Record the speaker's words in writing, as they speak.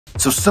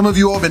So some of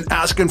you all have been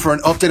asking for an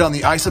update on the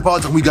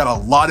isopods, and we got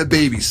a lot of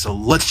babies, so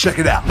let's check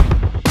it out.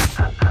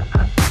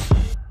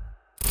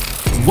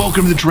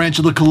 Welcome to the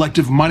Tarantula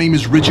Collective. My name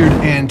is Richard,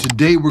 and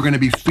today we're going to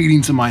be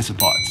feeding some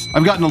isopods.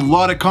 I've gotten a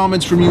lot of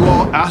comments from you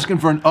all asking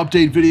for an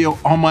update video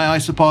on my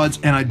isopods,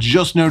 and I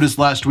just noticed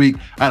last week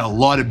I had a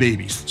lot of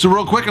babies. So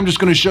real quick, I'm just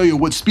going to show you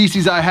what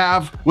species I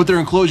have, what their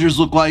enclosures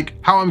look like,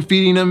 how I'm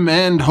feeding them,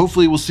 and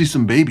hopefully we'll see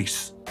some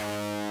babies.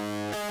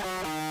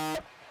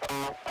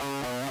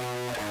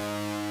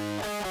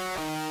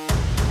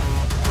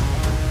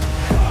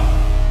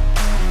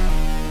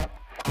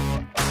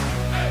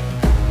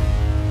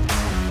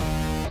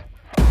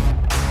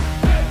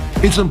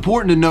 It's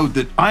important to note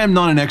that I am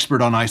not an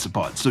expert on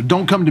isopods, so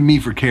don't come to me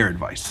for care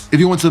advice. If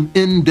you want some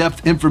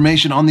in-depth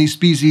information on these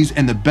species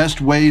and the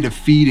best way to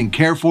feed and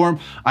care for them,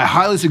 I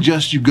highly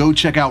suggest you go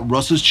check out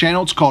Russ's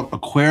channel. It's called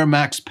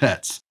Aquarimax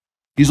Pets.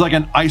 He's like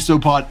an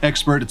isopod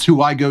expert. It's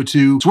who I go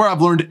to. It's where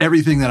I've learned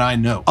everything that I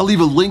know. I'll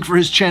leave a link for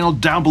his channel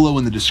down below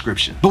in the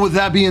description. But with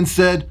that being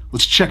said,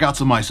 let's check out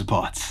some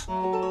isopods.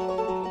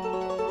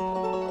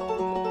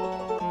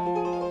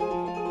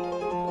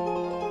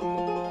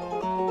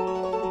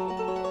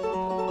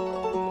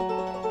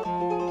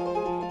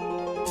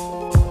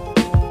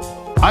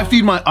 I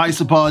feed my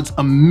isopods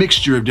a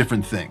mixture of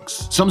different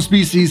things. Some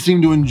species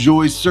seem to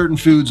enjoy certain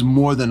foods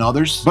more than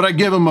others, but I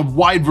give them a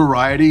wide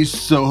variety,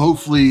 so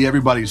hopefully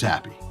everybody's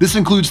happy. This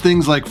includes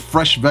things like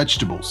fresh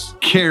vegetables,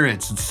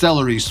 carrots, and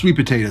celery, sweet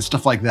potatoes,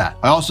 stuff like that.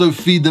 I also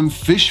feed them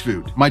fish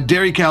food. My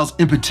dairy cows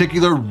in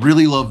particular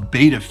really love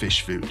betta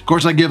fish food. Of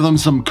course, I give them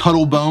some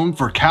cuttle bone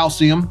for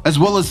calcium, as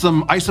well as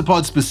some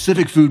isopod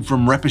specific food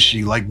from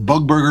Reptiles like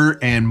bug burger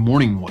and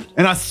morningwood.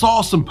 And I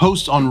saw some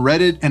posts on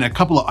Reddit and a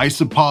couple of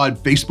isopod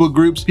Facebook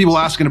groups, people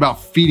asking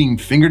about feeding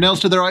fingernails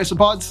to their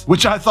isopods,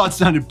 which I thought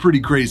sounded pretty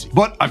crazy.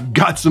 But I've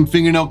got some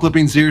fingernail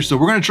clippings here, so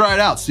we're gonna try it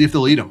out, see if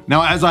they'll eat them.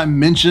 Now, as I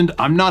mentioned,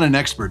 I'm not an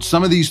expert.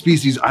 Some of these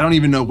species, I don't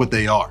even know what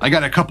they are. I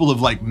got a couple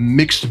of like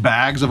mixed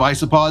bags of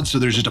isopods, so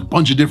there's just a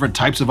bunch of different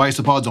types of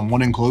isopods on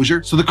one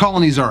enclosure. So the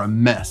colonies are a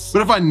mess.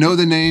 But if I know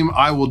the name,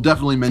 I will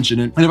definitely mention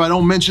it. And if I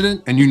don't mention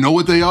it and you know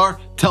what they are,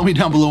 tell me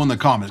down below in the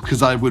comments,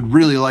 because I would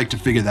really like to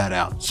figure that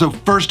out. So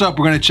first up,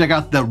 we're gonna check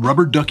out the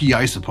rubber ducky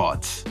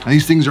isopods. Now,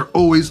 these things are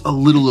always a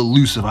little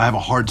elusive. I have a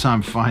hard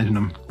time finding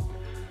them.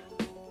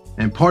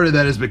 And part of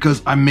that is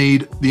because I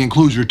made the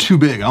enclosure too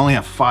big. I only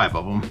have 5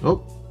 of them.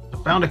 Oh,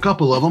 I found a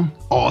couple of them.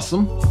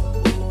 Awesome.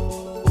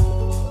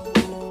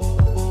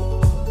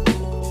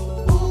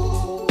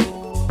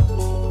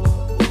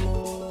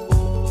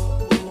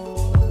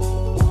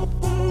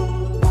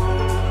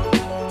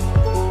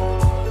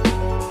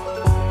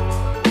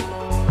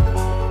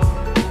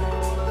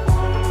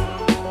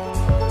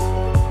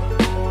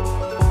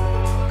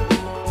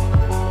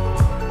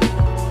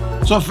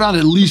 So I found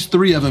at least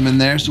 3 of them in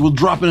there, so we'll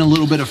drop in a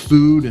little bit of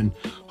food and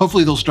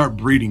hopefully they'll start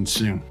breeding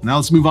soon. Now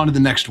let's move on to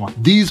the next one.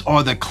 These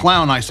are the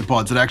clown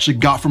isopods that I actually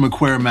got from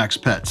Aquarimax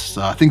Pets.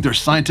 I think their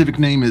scientific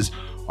name is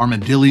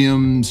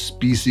Armadillium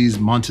species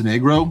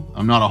Montenegro.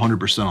 I'm not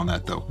 100% on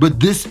that though.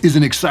 But this is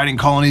an exciting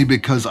colony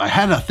because I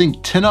had, I think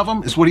 10 of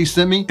them is what he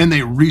sent me, and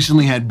they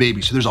recently had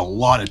babies. So there's a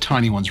lot of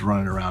tiny ones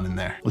running around in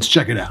there. Let's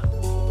check it out.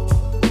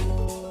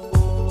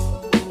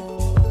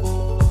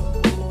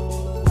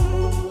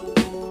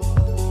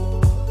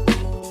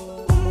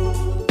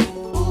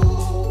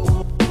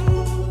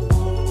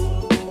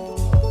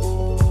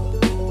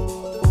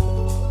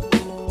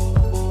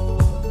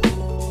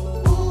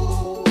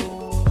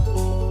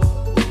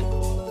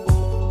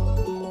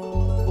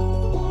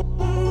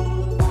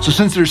 So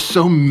since there's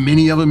so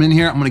many of them in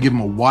here, I'm gonna give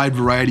them a wide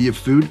variety of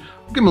food.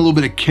 I'll give them a little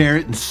bit of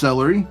carrot and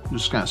celery.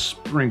 Just kind of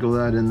sprinkle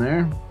that in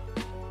there.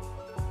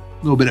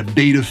 A little bit of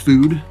betta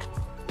food.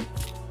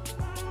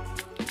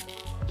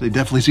 They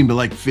definitely seem to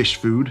like fish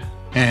food.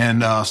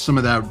 And some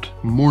of that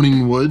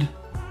morningwood.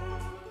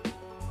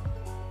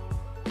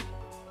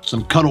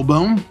 Some cuttle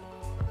bone.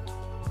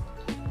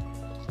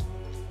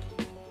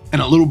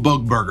 And a little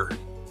bug burger.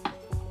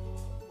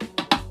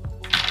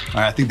 All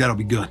right, I think that'll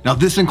be good. Now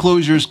this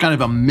enclosure is kind of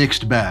a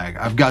mixed bag.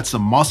 I've got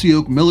some mossy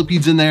oak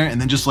millipedes in there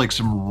and then just like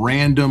some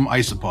random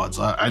isopods.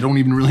 I don't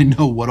even really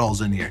know what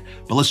all's in here,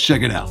 but let's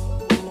check it out.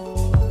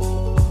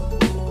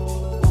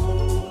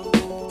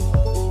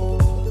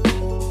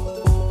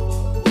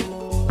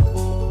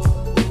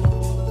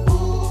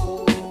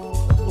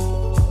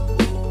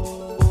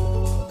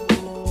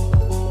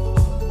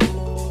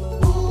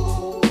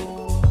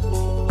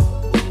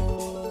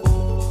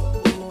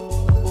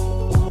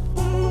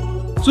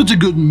 So it's a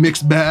good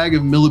mixed bag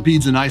of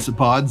millipedes and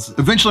isopods.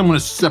 Eventually I'm gonna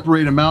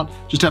separate them out,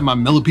 just have my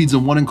millipedes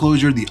in one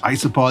enclosure, the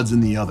isopods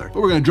in the other.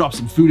 But we're gonna drop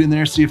some food in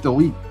there, see if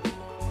they'll eat.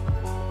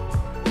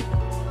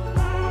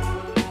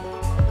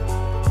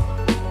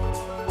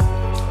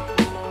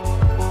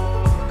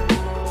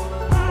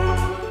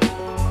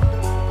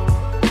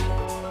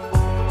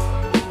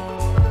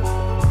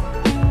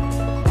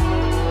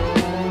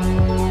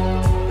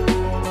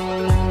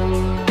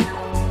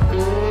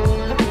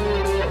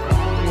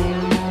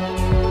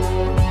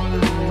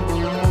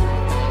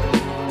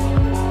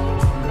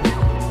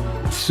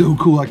 so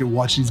cool I could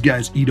watch these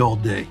guys eat all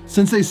day.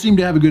 Since they seem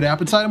to have a good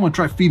appetite, I'm gonna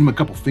try feeding them a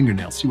couple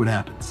fingernails, see what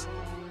happens.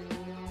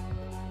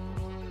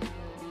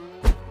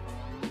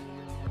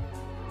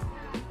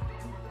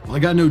 Well, I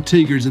got no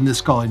takers in this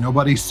colony.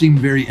 Nobody seemed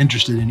very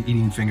interested in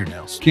eating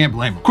fingernails. Can't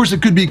blame them. Of course,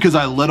 it could be because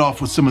I let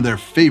off with some of their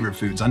favorite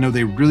foods. I know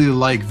they really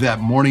like that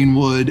morning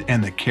wood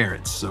and the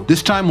carrots. So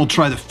this time we'll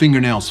try the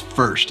fingernails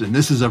first. And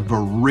this is a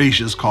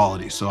voracious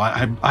colony, so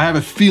I have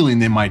a feeling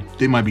they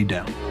might be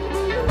down.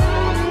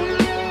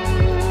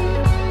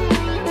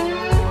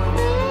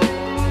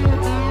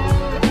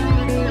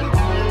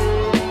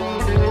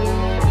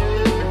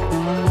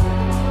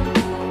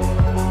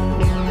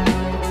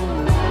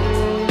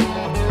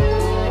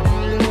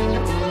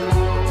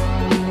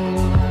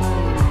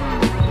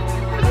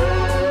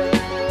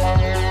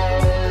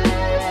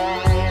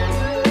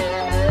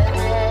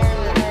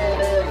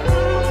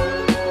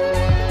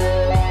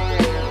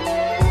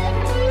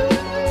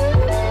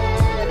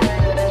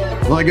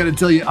 Well, I gotta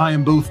tell you, I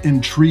am both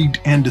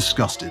intrigued and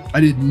disgusted. I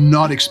did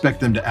not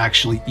expect them to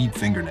actually eat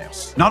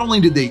fingernails. Not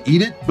only did they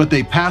eat it, but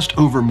they passed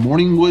over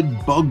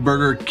morningwood, bug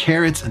burger,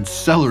 carrots, and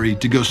celery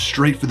to go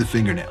straight for the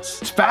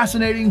fingernails. It's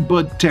fascinating,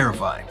 but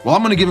terrifying. Well,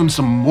 I'm gonna give them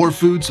some more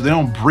food so they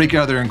don't break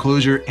out of their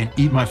enclosure and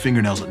eat my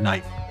fingernails at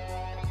night.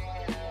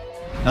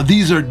 Now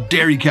these are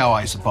dairy cow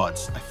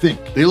isopods, I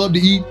think. They love to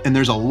eat, and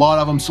there's a lot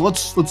of them, so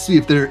let's see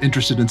if they're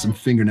interested in some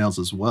fingernails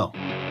as well.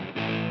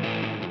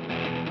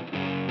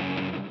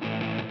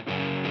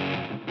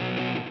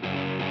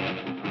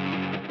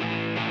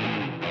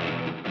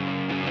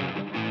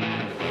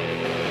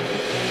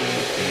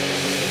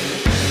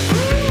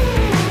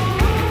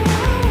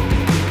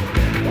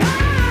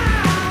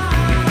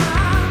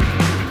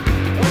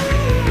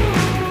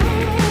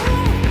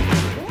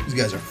 These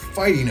guys are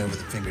fighting over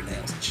the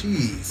fingernails.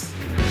 Jeez.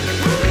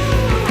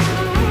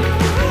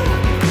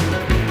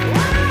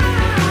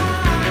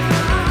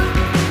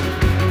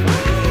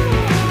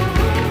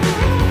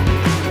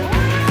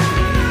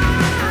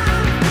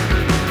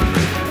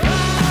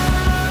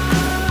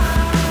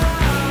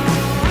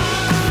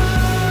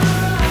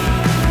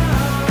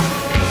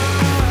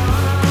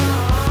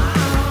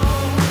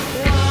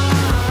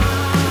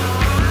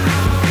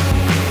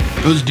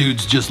 Those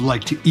dudes just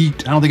like to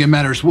eat. I don't think it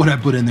matters what I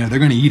put in there. They're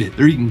gonna eat it.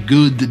 They're eating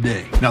good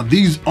today. Now,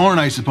 these aren't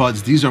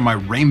isopods. These are my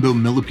rainbow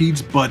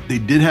millipedes, but they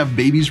did have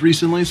babies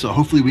recently, so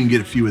hopefully we can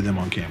get a few of them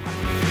on camera.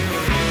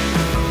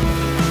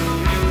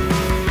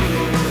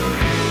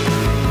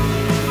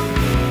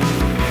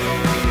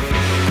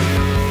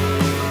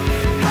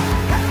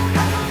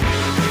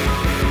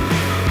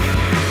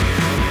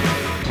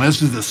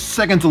 This is the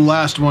second to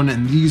last one,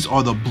 and these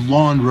are the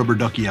blonde rubber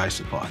ducky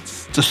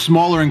isopods. It's a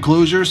smaller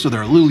enclosure, so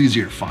they're a little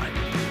easier to find.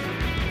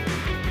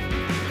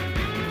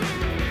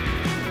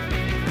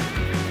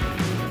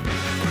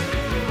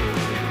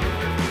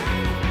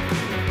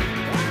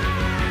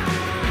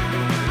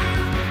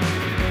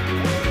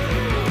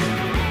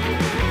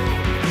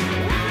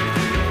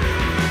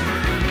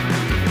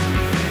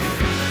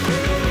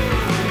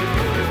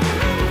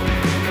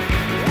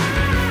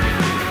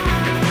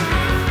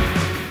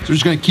 We're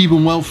just gonna keep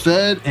them well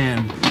fed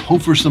and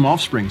hope for some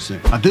offspring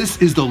soon. Now,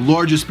 this is the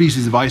largest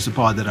species of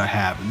isopod that I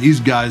have, and these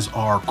guys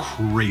are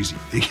crazy.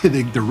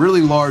 They're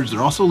really large,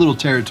 they're also a little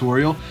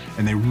territorial,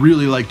 and they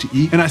really like to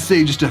eat. And I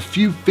say just a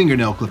few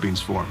fingernail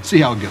clippings for them. See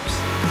how it goes.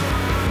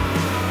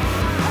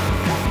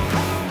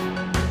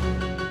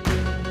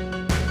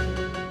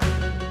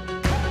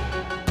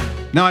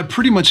 Now, I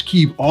pretty much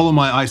keep all of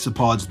my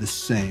isopods the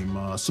same.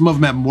 Some of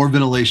them have more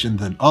ventilation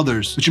than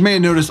others, but you may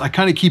have noticed I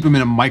kind of keep them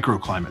in a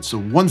microclimate. So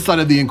one side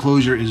of the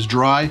enclosure is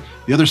dry,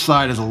 the other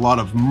side has a lot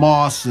of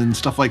moss and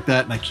stuff like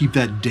that, and I keep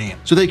that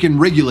damp. So they can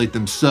regulate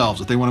themselves.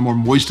 If they want a more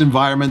moist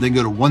environment, they can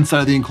go to one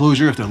side of the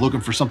enclosure. If they're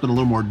looking for something a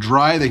little more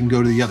dry, they can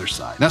go to the other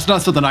side. That's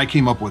not something I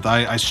came up with.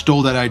 I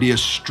stole that idea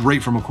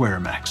straight from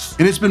Aquarimax.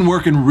 And it's been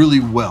working really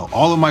well.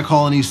 All of my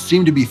colonies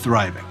seem to be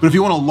thriving. But if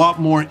you want a lot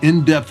more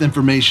in-depth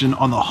information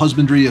on the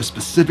husbandry of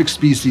specific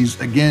species,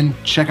 again,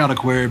 check out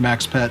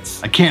Aquarimax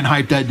Pets. I can't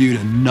hype that dude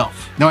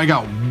enough. Now I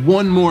got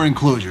one more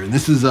enclosure, and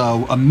this is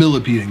a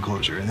millipede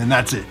enclosure, and then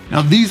that's it.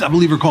 Now these, I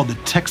believe, are called the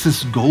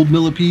Texas gold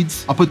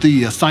millipedes. I'll put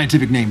the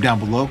scientific name down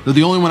below. Though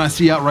the only one I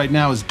see out right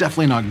now is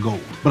definitely not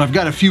gold. But I've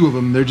got a few of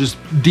them. They're just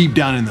deep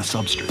down in the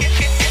substrate.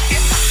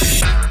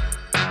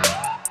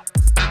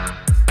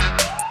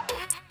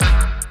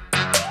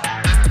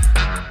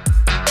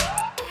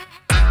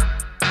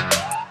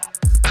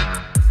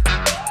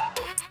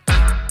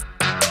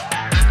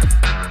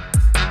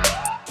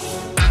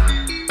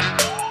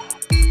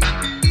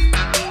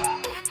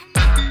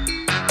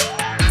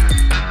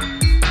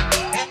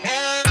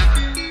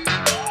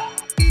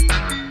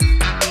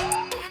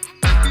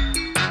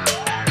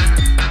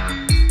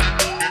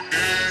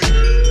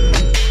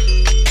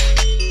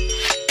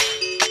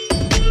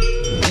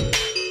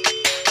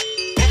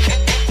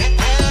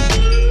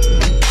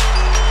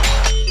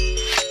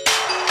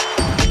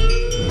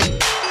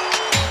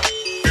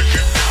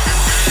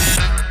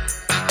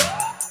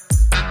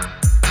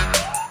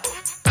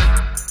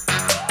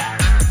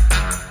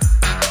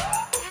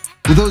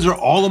 Well, those are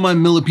all of my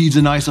millipedes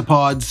and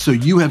isopods, so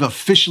you have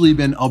officially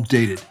been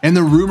updated. And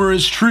the rumor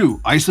is true,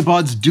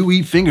 isopods do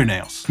eat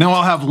fingernails. Now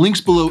I'll have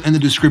links below in the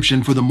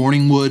description for the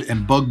morningwood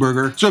and bug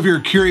burger, so if you're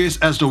curious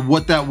as to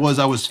what that was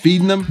I was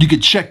feeding them, you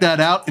could check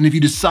that out, and if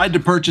you decide to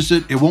purchase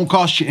it, it won't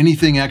cost you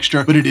anything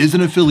extra, but it is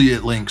an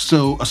affiliate link,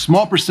 so a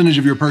small percentage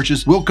of your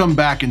purchase will come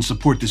back and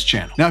support this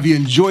channel. Now if you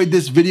enjoyed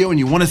this video and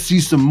you want to see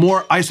some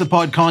more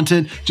isopod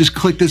content, just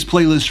click this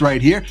playlist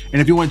right here,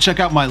 and if you want to check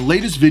out my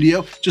latest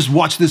video, just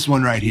watch this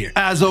one right here.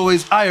 As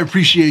always, I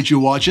appreciate you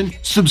watching.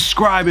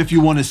 Subscribe if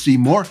you want to see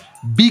more.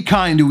 Be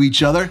kind to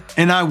each other,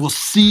 and I will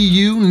see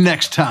you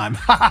next time.